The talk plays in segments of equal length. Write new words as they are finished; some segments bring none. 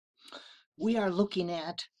We are looking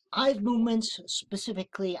at eye movements,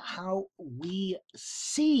 specifically how we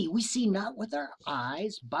see. We see not with our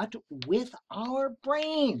eyes, but with our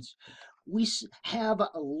brains. We have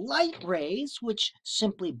light rays, which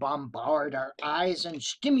simply bombard our eyes and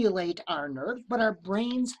stimulate our nerves, but our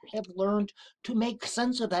brains have learned to make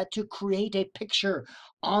sense of that to create a picture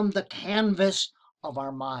on the canvas of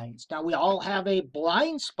our minds. Now, we all have a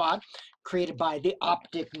blind spot created by the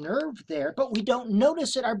optic nerve there, but we don't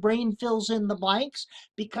notice it. Our brain fills in the blanks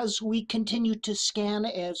because we continue to scan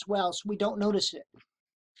as well, so we don't notice it.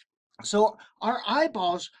 So our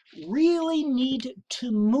eyeballs really need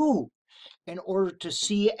to move in order to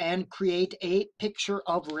see and create a picture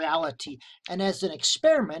of reality. And as an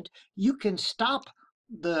experiment, you can stop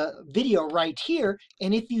the video right here,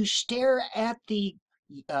 and if you stare at the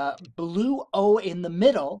blue O in the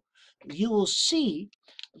middle, you will see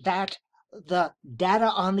that the data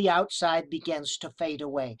on the outside begins to fade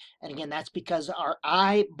away. And again, that's because our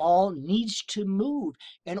eyeball needs to move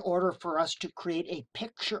in order for us to create a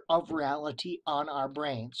picture of reality on our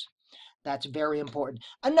brains. That's very important.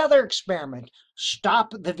 Another experiment.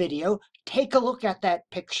 Stop the video, take a look at that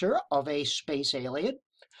picture of a space alien.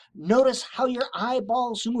 Notice how your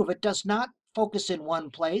eyeballs move. It does not focus in one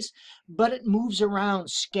place, but it moves around,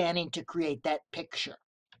 scanning to create that picture.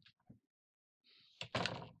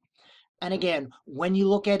 And again, when you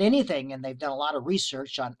look at anything, and they've done a lot of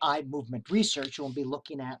research on eye movement research, we'll be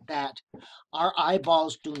looking at that. Our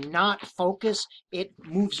eyeballs do not focus. It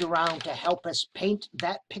moves around to help us paint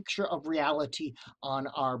that picture of reality on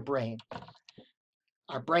our brain.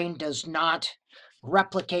 Our brain does not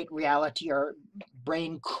replicate reality. Our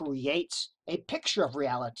brain creates a picture of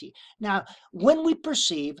reality. Now, when we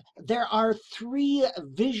perceive, there are three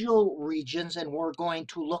visual regions, and we're going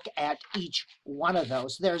to look at each one of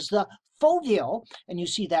those. There's the foveal, and you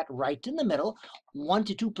see that right in the middle. 1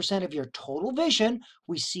 to 2% of your total vision.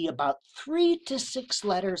 We see about 3 to 6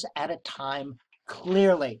 letters at a time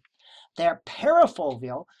clearly. They're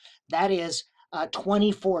parafoveal, that is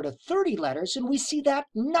 24 to 30 letters, and we see that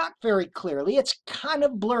not very clearly. It's kind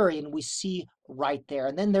of blurry, and we see right there.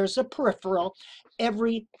 And then there's a peripheral,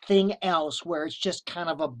 everything else where it's just kind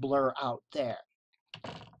of a blur out there.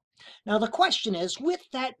 Now the question is, with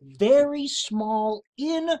that very small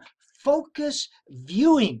in-focus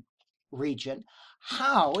viewing region,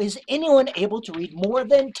 how is anyone able to read more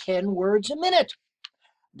than 10 words a minute?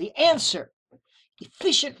 The answer: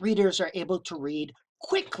 efficient readers are able to read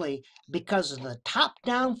quickly because of the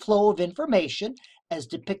top-down flow of information as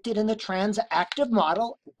depicted in the transactive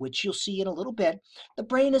model, which you'll see in a little bit. The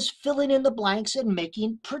brain is filling in the blanks and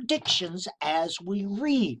making predictions as we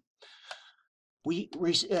read. We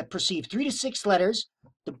perceive 3 to 6 letters.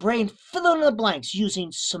 The brain fills in the blanks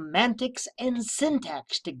using semantics and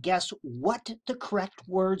syntax to guess what the correct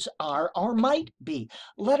words are or might be.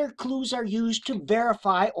 Letter clues are used to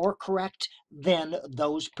verify or correct then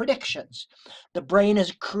those predictions. The brain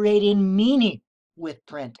is creating meaning with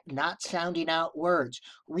print, not sounding out words.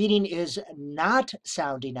 Reading is not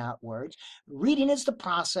sounding out words. Reading is the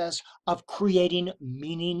process of creating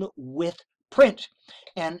meaning with print.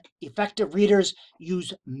 And effective readers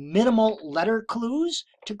use minimal letter clues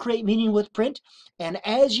to create meaning with print. And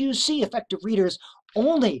as you see, effective readers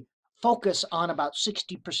only focus on about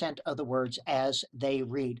 60% of the words as they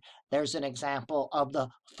read. There's an example of the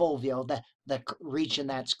foveal, the region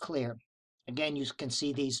that's clear. Again, you can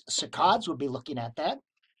see these saccades. We'll be looking at that.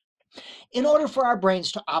 In order for our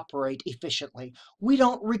brains to operate efficiently, we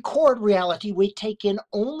don't record reality. We take in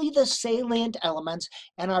only the salient elements,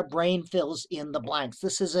 and our brain fills in the blanks.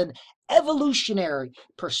 This is an evolutionary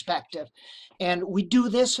perspective, and we do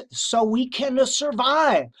this so we can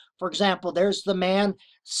survive. For example, there's the man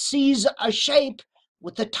sees a shape.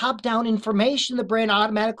 With the top-down information, the brain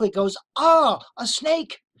automatically goes, "Oh, a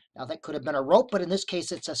snake." Now, that could have been a rope, but in this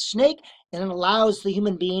case, it's a snake, and it allows the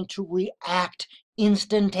human being to react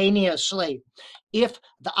instantaneously. If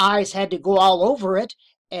the eyes had to go all over it,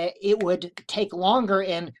 it would take longer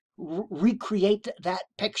and recreate that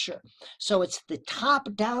picture. So it's the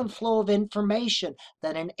top-down flow of information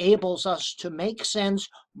that enables us to make sense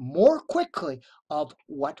more quickly of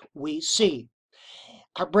what we see.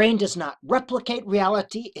 Our brain does not replicate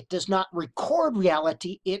reality. It does not record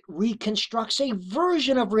reality. It reconstructs a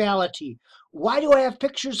version of reality. Why do I have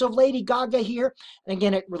pictures of Lady Gaga here? And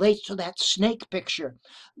again, it relates to that snake picture.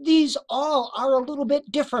 These all are a little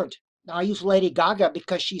bit different. Now, I use Lady Gaga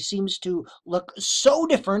because she seems to look so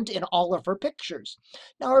different in all of her pictures.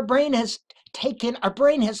 Now, our brain has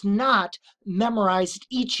not memorized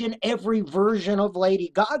each and every version of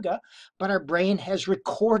Lady Gaga, but our brain has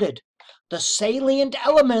recorded the salient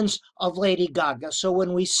elements of Lady Gaga. So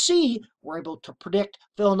when we see, we're able to predict,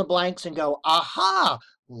 fill in the blanks, and go, aha,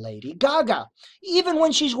 Lady Gaga. Even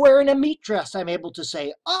when she's wearing a meat dress, I'm able to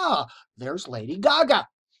say, ah, there's Lady Gaga.